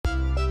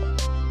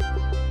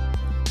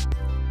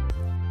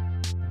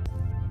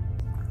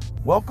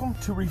Welcome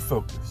to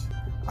Refocus.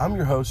 I'm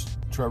your host,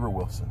 Trevor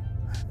Wilson.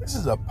 This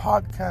is a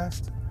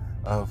podcast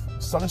of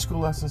Sunday school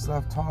lessons that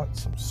I've taught,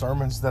 some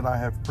sermons that I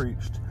have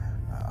preached.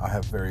 I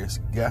have various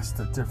guests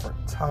at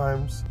different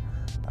times.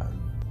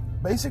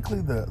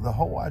 Basically, the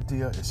whole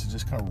idea is to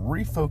just kind of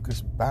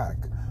refocus back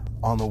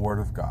on the Word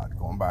of God,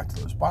 going back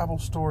to those Bible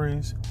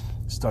stories,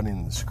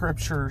 studying the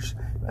Scriptures.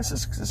 Let's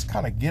just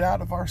kind of get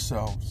out of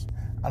ourselves,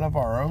 out of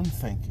our own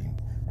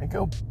thinking, and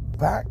go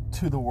back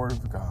to the Word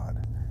of God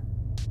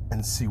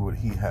and see what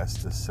He has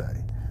to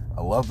say.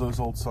 I love those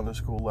old Sunday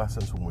school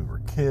lessons when we were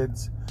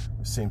kids.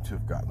 We seem to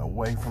have gotten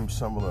away from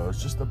some of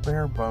those, just the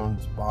bare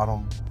bones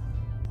bottom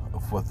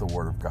of what the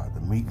Word of God,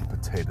 the meat and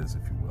potatoes,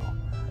 if you will.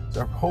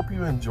 So I hope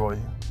you enjoy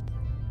it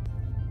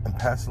and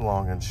pass it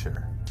along and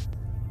share.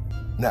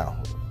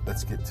 Now,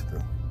 let's get to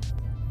the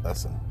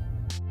lesson.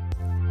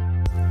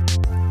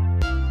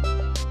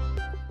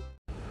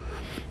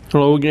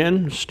 Hello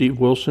again, Steve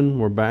Wilson.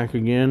 We're back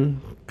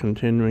again,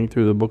 continuing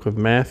through the book of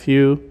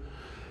Matthew.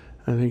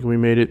 I think we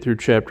made it through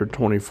chapter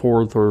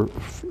 24,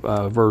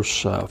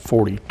 verse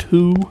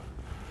 42.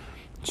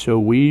 So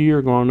we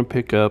are going to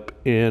pick up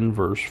in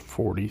verse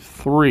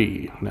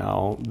 43.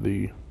 Now,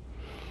 the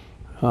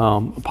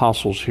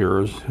apostles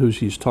here, who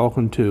he's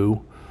talking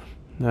to,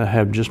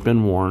 have just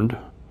been warned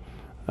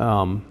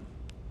about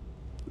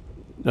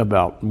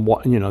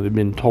what, they've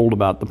been told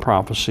about the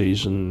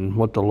prophecies and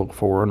what to look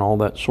for and all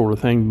that sort of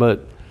thing.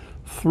 But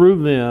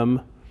through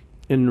them,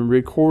 in the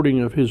recording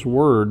of his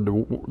word,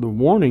 the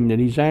warning that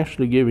he's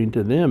actually giving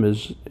to them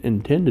is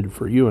intended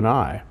for you and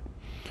I.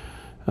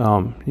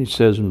 He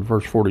says in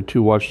verse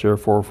 42, "Watch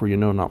therefore, for you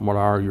know not what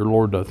hour your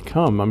Lord doth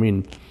come." I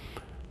mean,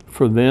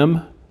 for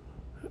them,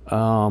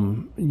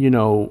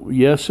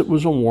 yes, it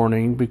was a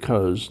warning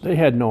because they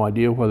had no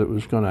idea whether it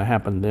was going to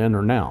happen then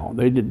or now.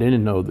 They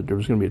didn't know that there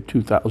was going to be a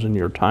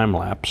 2,000-year time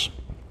lapse.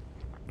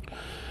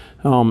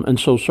 And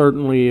so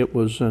certainly it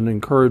was an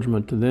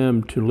encouragement to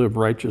them to live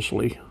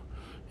righteously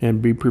and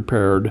be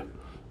prepared,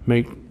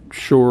 make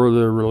sure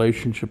their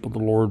relationship with the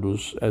Lord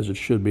was as it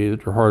should be,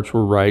 that their hearts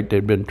were right,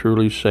 they'd been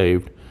truly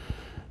saved.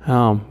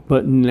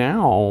 But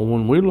now,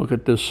 when we look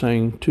at this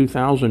thing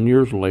 2,000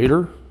 years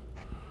later,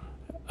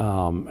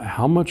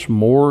 how much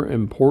more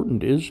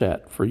important is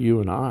that for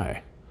you and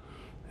I?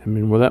 I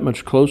mean, we're that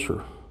much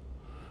closer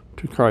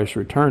to Christ's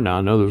return now.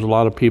 I know there's a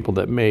lot of people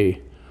that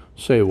may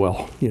say,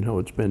 well,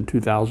 it's been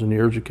 2,000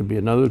 years, it could be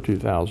another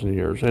 2,000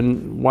 years.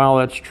 And while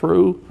that's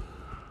true,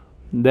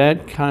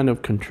 that kind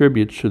of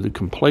contributes to the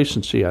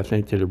complacency, I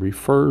think, that it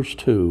refers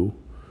to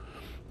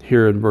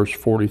here in verse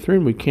 43,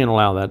 and we can't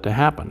allow that to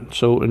happen.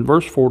 So in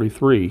verse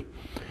 43,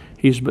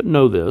 but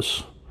know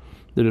this,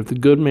 that if the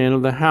good man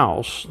of the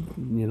house,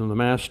 the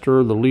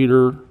master, the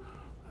leader,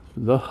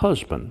 the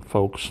husband,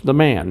 folks, the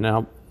man.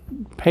 Now,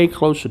 pay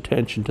close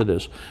attention to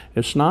this.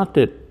 It's not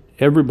that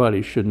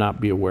everybody should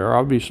not be aware.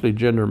 Obviously,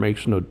 gender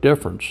makes no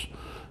difference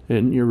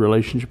in your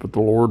relationship with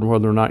the Lord and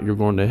whether or not you're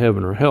going to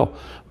heaven or hell.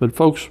 But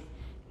folks,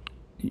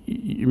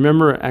 you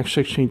remember Acts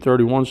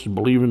 16:31 says,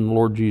 "Believe in the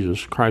Lord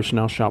Jesus Christ,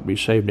 now shalt be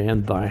saved,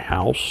 and thy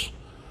house."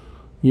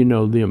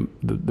 The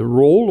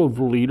role of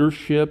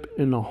leadership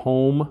in the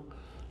home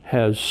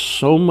has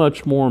so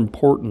much more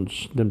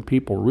importance than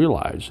people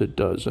realize it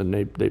does. And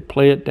they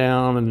play it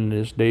down in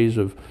these days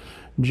of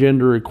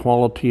gender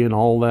equality and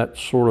all that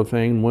sort of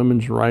thing,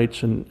 women's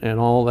rights and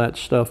all that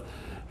stuff.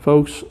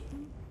 Folks,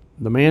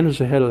 the man is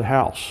the head of the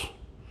house.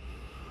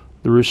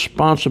 The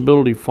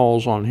responsibility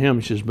falls on him.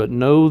 He says, "But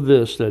know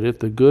this, that if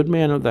the good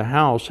man of the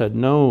house had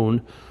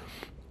known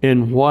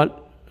in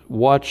what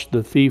watch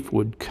the thief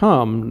would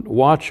come,"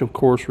 watch, of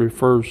course,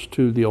 refers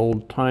to the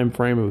old time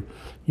frame of,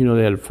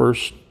 they had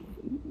first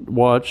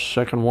watch,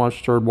 second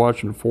watch, third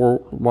watch, and four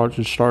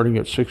watches starting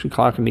at 6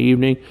 o'clock in the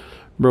evening,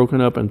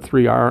 broken up in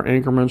 3-hour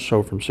increments.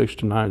 So from 6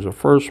 to 9 is the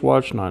first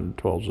watch, 9 to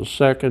 12 is the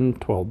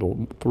second, 12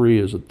 to 3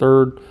 is the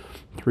third,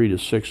 3 to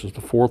 6 is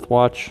the fourth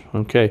watch.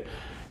 Okay.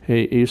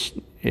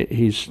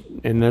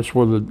 And that's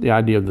where the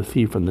idea of the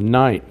thief in the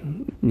night,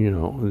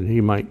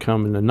 he might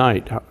come in the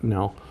night.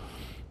 Now,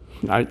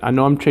 I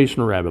know I'm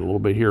chasing a rabbit a little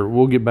bit here.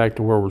 We'll get back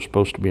to where we're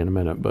supposed to be in a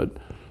minute, but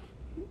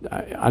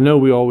I know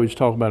we always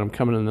talk about him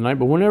coming in the night,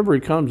 but whenever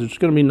he comes, it's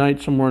going to be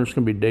night somewhere and it's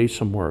going to be day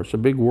somewhere. It's a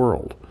big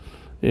world.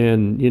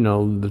 And,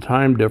 the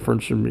time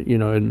difference, it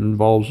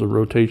involves the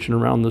rotation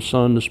around the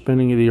sun, the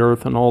spinning of the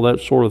earth, and all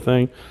that sort of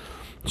thing.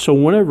 So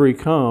whenever he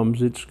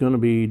comes, it's going to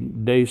be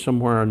day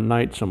somewhere and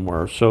night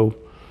somewhere. So,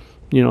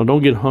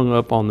 don't get hung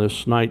up on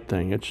this night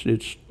thing.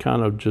 It's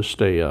kind of just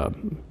a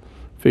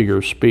figure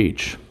of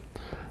speech.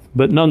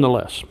 But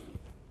nonetheless,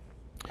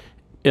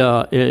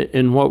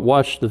 in what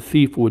watch the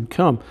thief would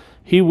come,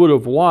 he would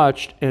have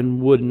watched and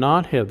would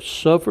not have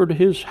suffered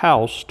his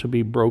house to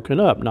be broken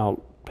up. Now,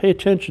 pay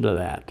attention to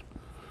that.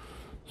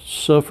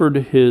 Suffered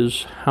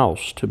his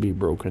house to be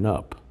broken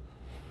up.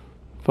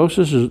 Folks,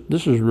 this is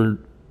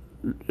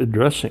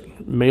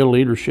addressing male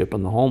leadership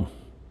in the home.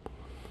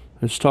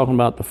 It's talking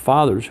about the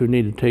fathers who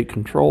need to take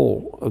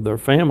control of their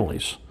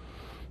families.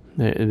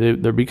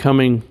 They're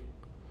becoming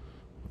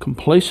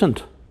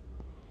complacent.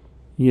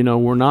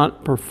 We're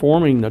not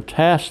performing the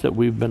task that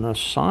we've been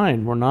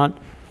assigned. We're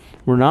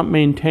not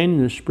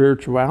maintaining the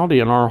spirituality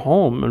in our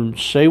home. And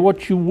say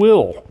what you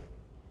will,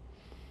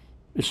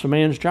 it's the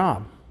man's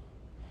job.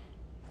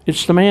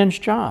 It's the man's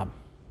job.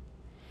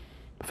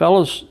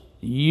 Fellas,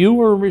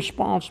 you are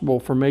responsible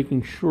for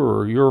making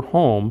sure your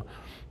home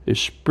is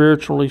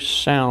spiritually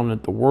sound,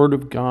 that the Word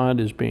of God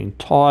is being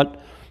taught,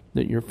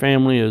 that your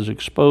family is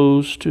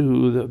exposed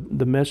to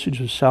the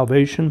message of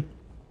salvation.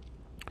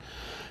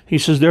 He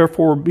says,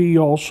 therefore be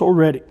also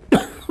ready.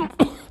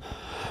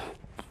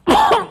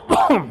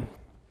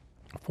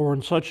 For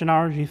in such an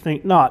hour as ye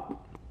think not,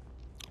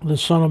 the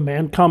Son of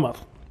Man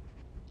cometh.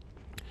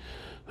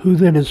 Who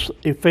then is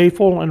a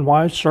faithful and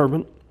wise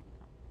servant,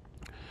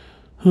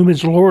 whom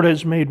his Lord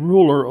has made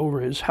ruler over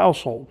his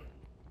household,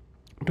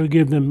 to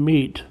give them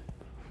meat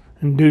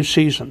in due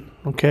season.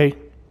 Okay?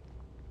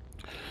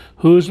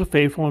 Who is the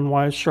faithful and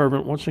wise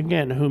servant, once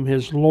again, whom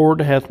his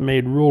Lord hath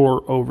made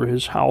ruler over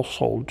his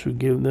household, to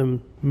give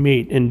them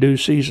meat in due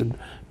season?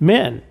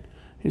 Men.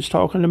 He's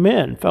talking to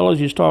men. Fellas,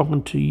 he's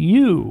talking to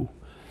you.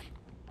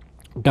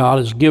 God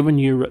has given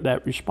you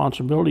that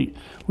responsibility.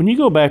 When you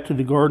go back to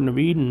the Garden of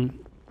Eden,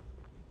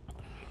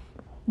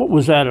 what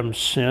was Adam's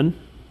sin?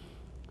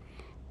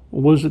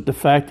 Was it the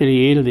fact that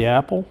he ate of the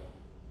apple?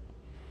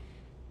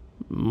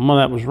 Well,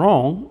 that was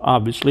wrong.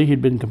 Obviously,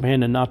 he'd been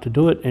commanded not to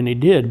do it, and he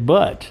did.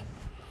 But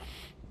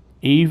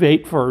Eve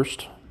ate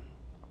first,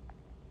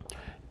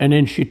 and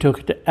then she took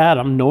it to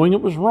Adam, knowing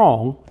it was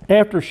wrong,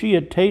 after she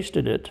had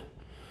tasted it,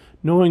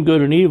 knowing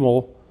good and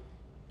evil,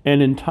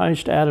 and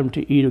enticed Adam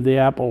to eat of the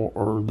apple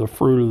or the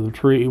fruit of the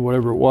tree,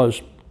 whatever it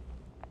was,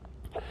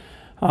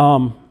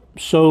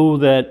 so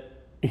that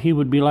he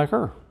would be like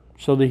her,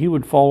 so that he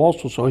would fall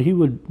also, so he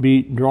would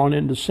be drawn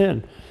into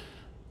sin.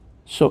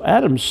 So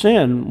Adam's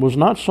sin was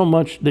not so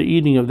much the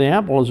eating of the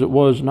apple as it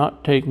was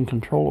not taking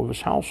control of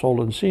his household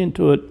and seeing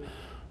to it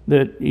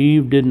that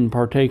Eve didn't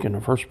partake in the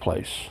first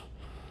place,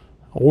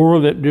 or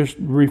that just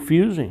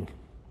refusing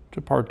to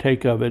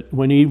partake of it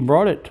when Eve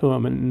brought it to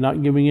him and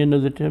not giving in to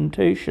the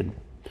temptation.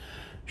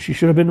 She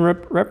should have been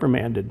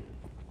reprimanded.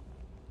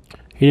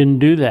 He didn't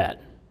do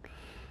that.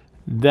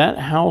 That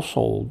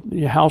household,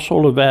 the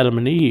household of Adam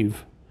and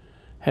Eve,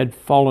 had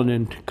fallen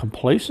into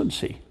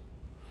complacency.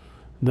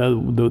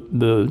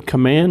 The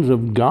commands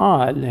of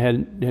God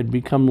had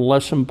become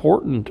less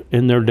important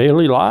in their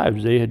daily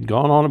lives. They had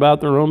gone on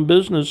about their own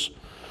business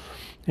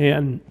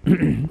and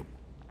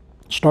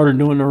started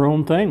doing their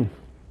own thing,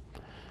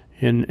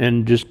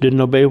 and just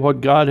didn't obey what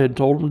God had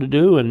told them to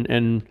do.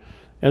 And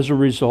as a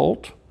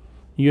result,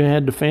 you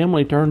had the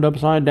family turned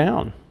upside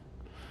down.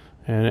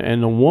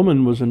 And the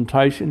woman was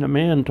enticing the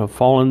man to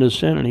fall into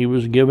sin, and he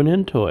was given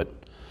into it.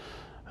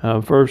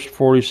 Verse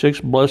 46,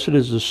 blessed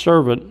is the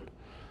servant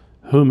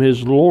whom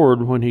his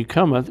Lord, when he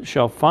cometh,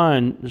 shall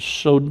find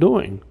so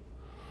doing.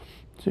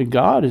 See,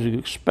 God is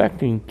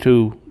expecting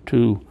to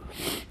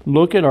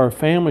look at our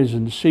families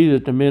and see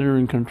that the men are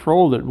in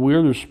control, that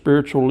we're the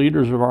spiritual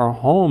leaders of our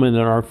home, and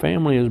that our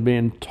family is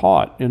being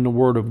taught in the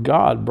Word of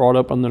God, brought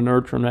up in the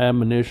nurture and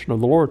admonition of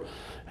the Lord.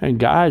 And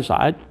guys,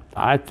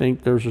 I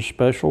think there's a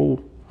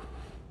special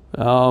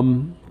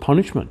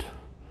punishment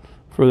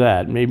for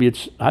that.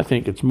 I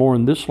think it's more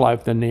in this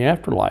life than the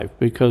afterlife,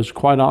 because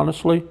quite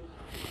honestly,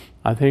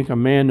 I think a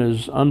man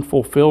is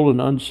unfulfilled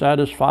and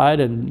unsatisfied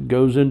and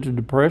goes into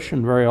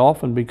depression very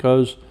often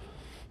because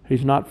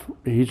he's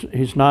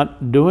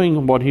not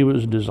doing what he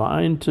was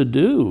designed to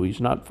do. He's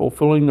not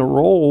fulfilling the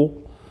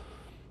role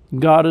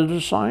God has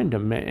assigned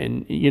him.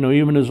 And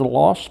even as a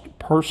lost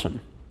person,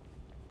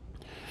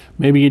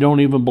 maybe you don't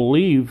even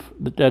believe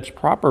that that's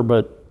proper,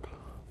 but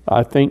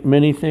I think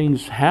many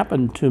things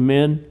happen to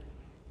men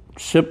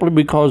simply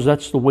because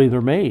that's the way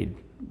they're made.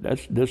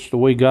 That's the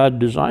way God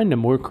designed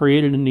them. We're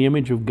created in the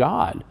image of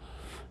God.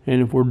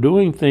 And if we're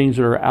doing things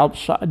that are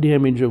outside the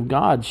image of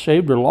God,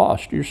 saved or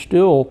lost, you're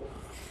still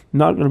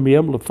not going to be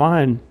able to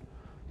find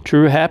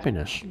true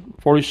happiness.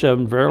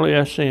 47, verily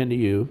I say unto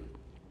you,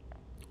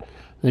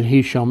 that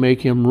he shall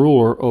make him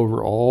ruler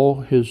over all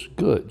his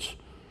goods.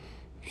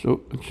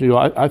 So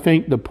I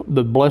think the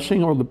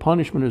blessing or the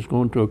punishment is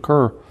going to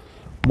occur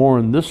more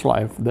in this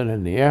life than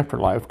in the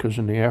afterlife, because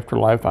in the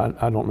afterlife,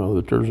 I don't know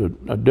that there's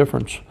a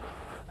difference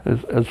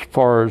as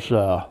far as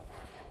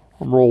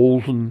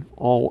roles and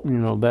all,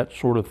 that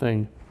sort of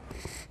thing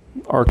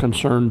are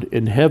concerned.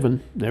 In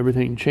heaven,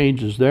 everything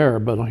changes there.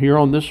 But here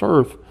on this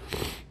earth,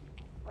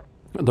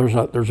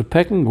 there's a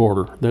pecking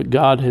order that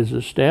God has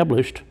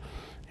established,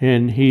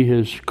 and he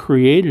has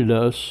created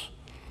us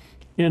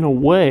in a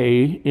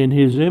way in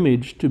his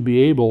image to be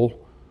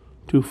able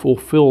to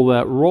fulfill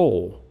that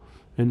role.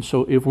 And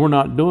so if we're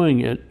not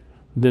doing it,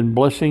 then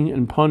blessing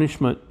and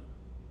punishment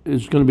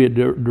is going to be a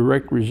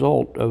direct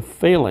result of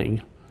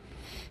failing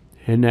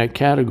in that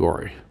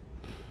category.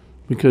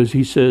 Because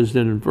he says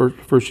then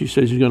first he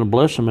says he's going to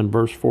bless them in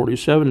verse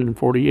 47 and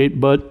 48,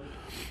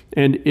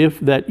 and if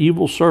that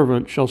evil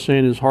servant shall say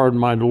in his heart,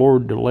 my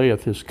Lord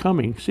delayeth his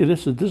coming. See,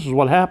 this is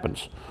what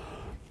happens.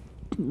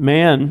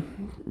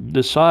 Man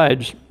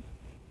decides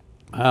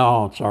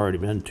Oh, it's already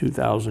been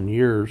 2,000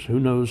 years. Who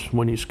knows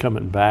when he's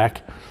coming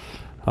back?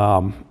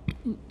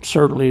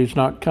 Certainly he's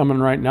not coming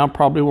right now,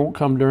 probably won't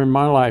come during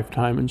my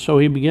lifetime. And so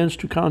he begins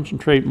to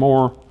concentrate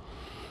more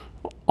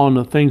on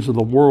the things of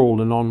the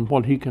world and on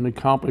what he can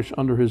accomplish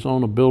under his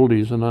own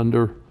abilities and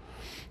under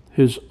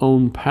his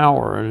own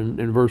power. And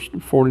in verse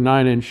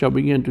 49, and shall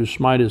begin to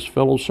smite his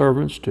fellow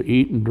servants, to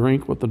eat and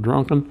drink with the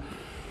drunken.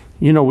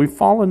 You know, we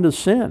fall into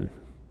sin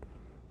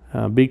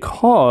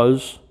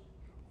because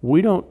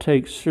we don't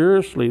take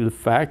seriously the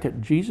fact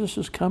that Jesus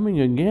is coming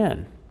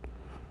again.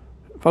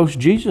 Folks,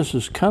 Jesus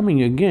is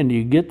coming again. Do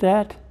you get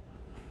that?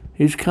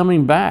 He's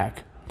coming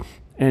back.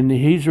 And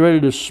he's ready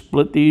to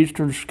split the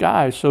eastern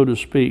sky, so to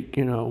speak,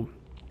 you know.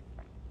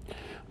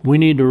 We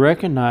need to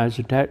recognize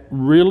that that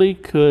really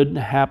could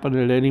happen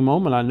at any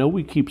moment. I know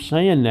we keep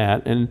saying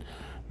that, and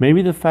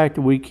maybe the fact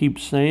that we keep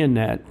saying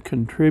that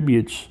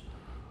contributes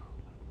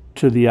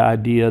to the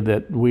idea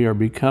that we are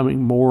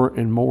becoming more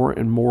and more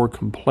and more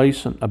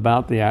complacent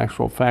about the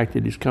actual fact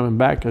that he's coming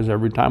back, because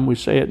every time we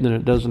say it and then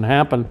it doesn't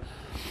happen,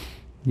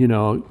 you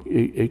know,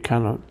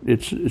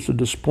 it's a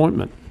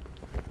disappointment.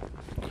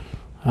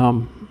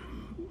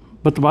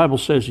 But the Bible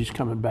says he's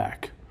coming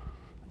back.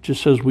 It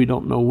just says we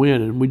don't know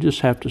when, and we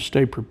just have to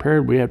stay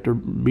prepared. We have to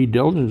be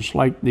diligent. It's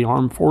like the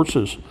armed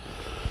forces.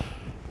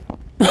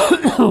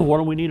 What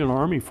do we need an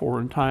army for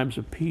in times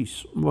of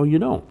peace? Well, you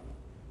don't.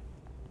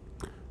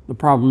 The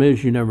problem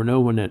is you never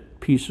know when that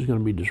peace is going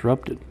to be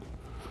disrupted,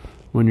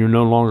 when you're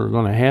no longer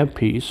going to have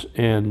peace,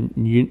 and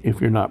if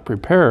you're not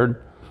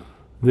prepared,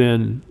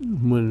 then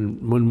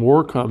when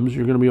war comes,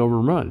 you're going to be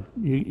overrun.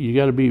 You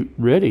got to be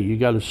ready. You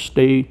got to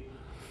stay.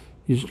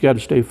 You just got to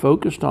stay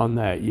focused on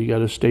that. You got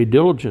to stay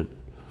diligent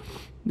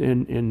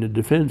in the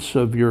defense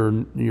of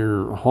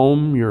your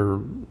home,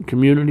 your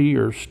community,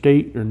 your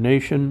state, your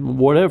nation,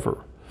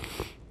 whatever.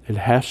 It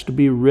has to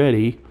be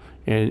ready,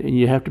 and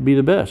you have to be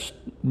the best,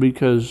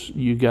 because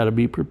you got to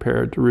be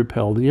prepared to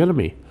repel the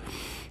enemy.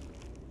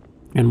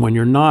 And when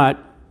you're not,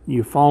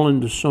 you fall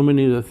into so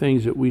many of the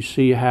things that we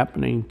see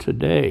happening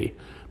today.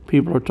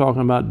 People are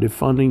talking about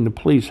defunding the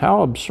police.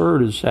 How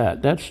absurd is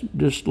that? That's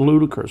just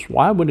ludicrous.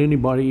 Why would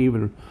anybody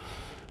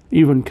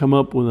even come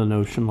up with a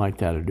notion like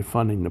that of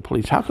defunding the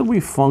police? How could we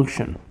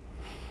function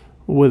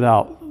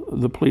without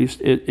the police?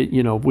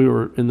 You know, if we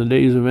were in the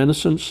days of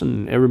innocence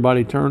and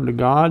everybody turned to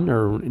God,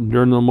 or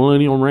during the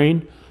millennial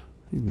reign,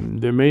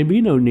 there may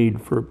be no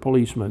need for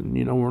policemen.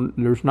 You know,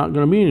 there's not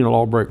going to be any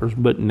lawbreakers.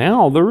 But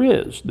now there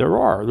is. There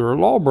are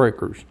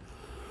lawbreakers.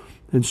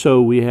 And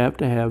so we have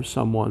to have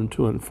someone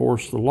to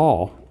enforce the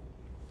law.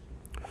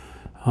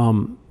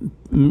 You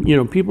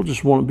know, people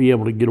just want to be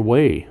able to get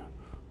away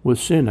with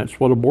sin. That's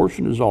what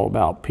abortion is all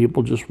about.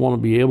 People just want to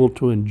be able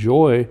to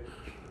enjoy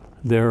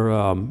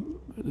their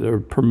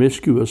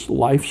promiscuous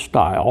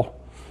lifestyle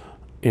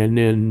and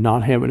then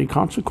not have any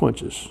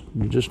consequences.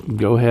 You just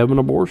go have an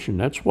abortion.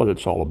 That's what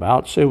it's all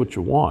about. Say what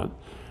you want.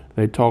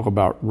 They talk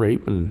about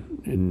rape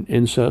and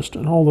incest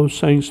and all those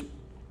things.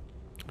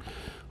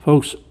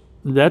 Folks,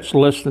 that's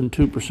less than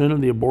 2% of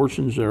the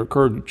abortions that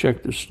occurred.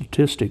 Check the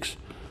statistics.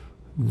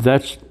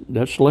 That's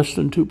less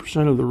than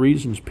 2% of the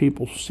reasons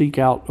people seek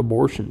out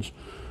abortions.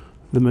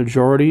 The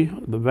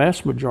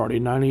vast majority,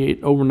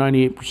 over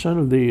 98%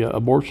 of the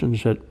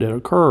abortions that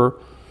occur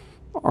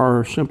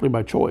are simply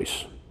by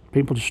choice.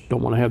 People just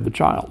don't want to have the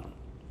child.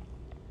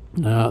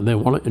 They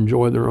want to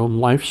enjoy their own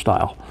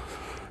lifestyle,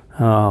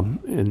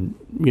 and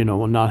you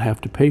know, and not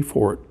have to pay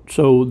for it.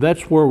 So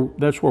that's where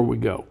we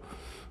go.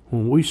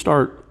 When we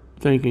start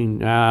thinking,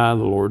 the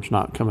Lord's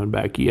not coming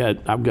back yet,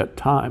 I've got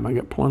time. I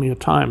got plenty of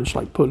time. It's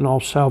like putting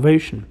off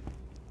salvation.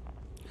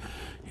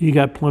 You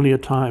got plenty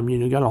of time.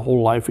 You got a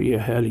whole life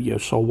ahead of you.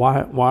 So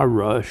why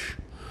rush?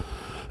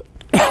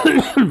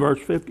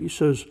 Verse 50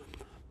 says,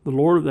 the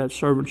Lord of that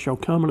servant shall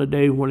come in a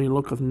day when he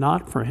looketh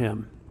not for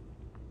him,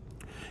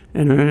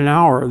 and in an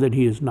hour that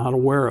he is not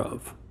aware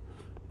of,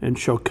 and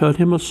shall cut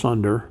him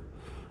asunder,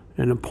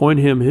 and appoint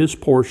him his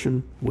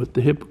portion with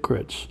the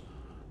hypocrites.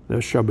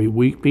 There shall be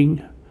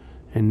weeping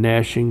and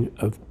gnashing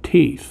of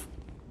teeth.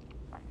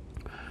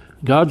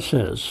 God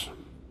says,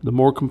 the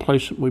more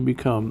complacent we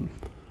become,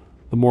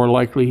 the more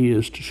likely he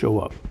is to show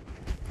up.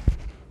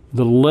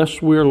 The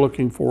less we're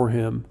looking for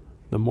him,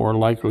 the more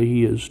likely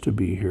he is to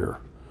be here.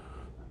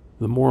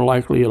 The more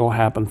likely it'll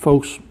happen.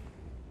 Folks,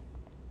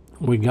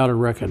 we got to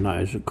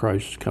recognize that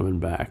Christ is coming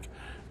back.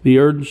 The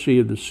urgency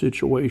of the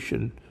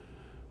situation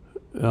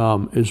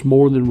is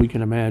more than we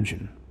can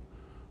imagine.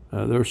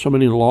 There are so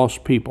many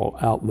lost people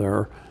out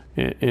there.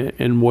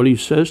 And what he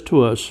says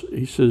to us,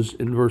 he says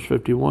in verse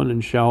 51,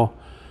 and shall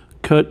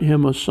cut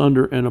him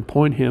asunder and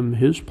appoint him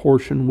his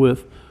portion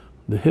with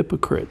the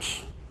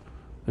hypocrites.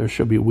 There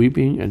shall be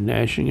weeping and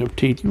gnashing of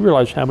teeth. You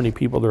realize how many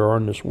people there are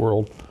in this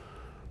world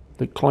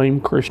that claim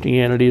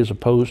Christianity as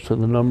opposed to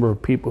the number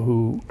of people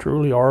who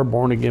truly are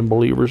born-again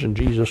believers in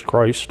Jesus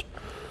Christ?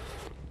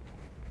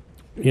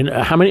 You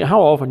know,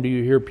 how often do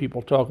you hear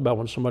people talk about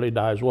when somebody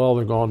dies, well,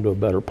 they're going to a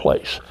better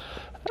place?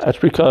 That's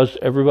because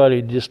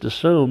everybody just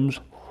assumes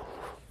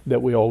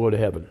that we all go to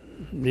heaven.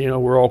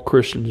 we're all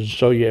Christians, and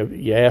so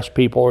you ask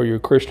people, are you a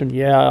Christian?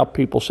 Yeah,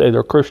 people say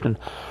they're Christian.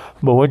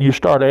 But when you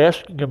start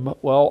asking them,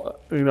 well,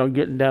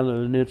 getting down to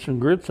the nits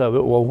and grits of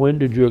it, well, when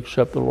did you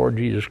accept the Lord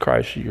Jesus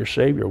Christ as your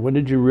Savior? When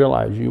did you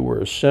realize you were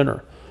a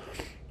sinner?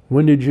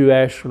 When did you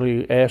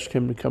actually ask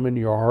Him to come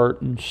into your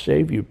heart and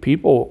save you?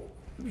 People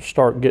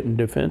start getting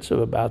defensive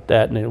about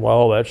that, and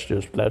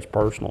that's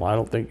personal. I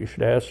don't think you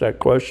should ask that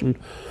question.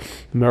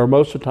 And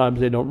most of the times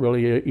they don't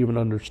really even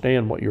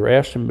understand what you're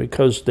asking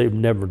because they've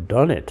never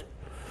done it.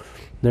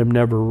 They've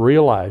never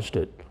realized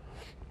it.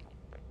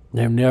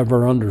 They've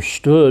never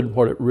understood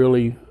what it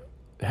really,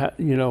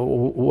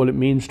 what it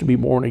means to be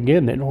born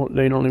again. They don't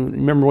even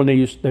remember when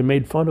they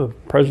made fun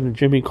of President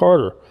Jimmy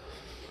Carter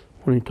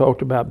when he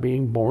talked about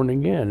being born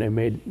again.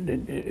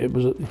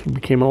 He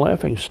became a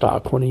laughing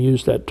stock when he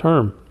used that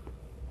term.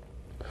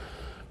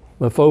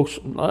 But folks,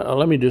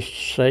 let me just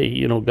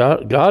say,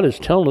 God is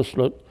telling us,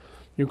 look,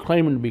 you're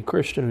claiming to be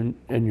Christian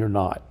and you're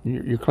not.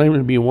 You're claiming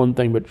to be one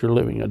thing, but you're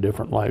living a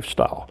different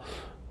lifestyle.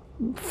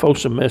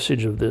 Folks, the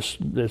message of this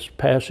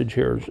passage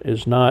here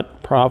is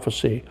not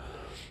prophecy.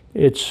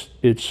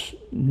 It's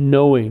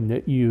knowing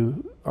that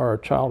you are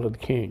a child of the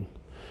King.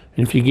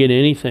 And if you get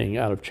anything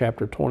out of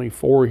chapter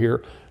 24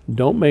 here,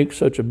 don't make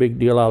such a big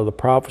deal out of the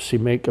prophecy.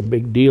 Make a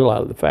big deal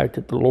out of the fact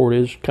that the Lord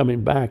is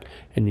coming back,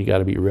 and you got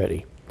to be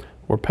ready.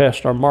 We're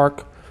past our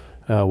mark.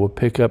 We'll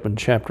pick up in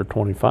chapter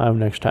 25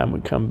 next time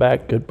we come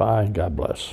back. Goodbye and God bless.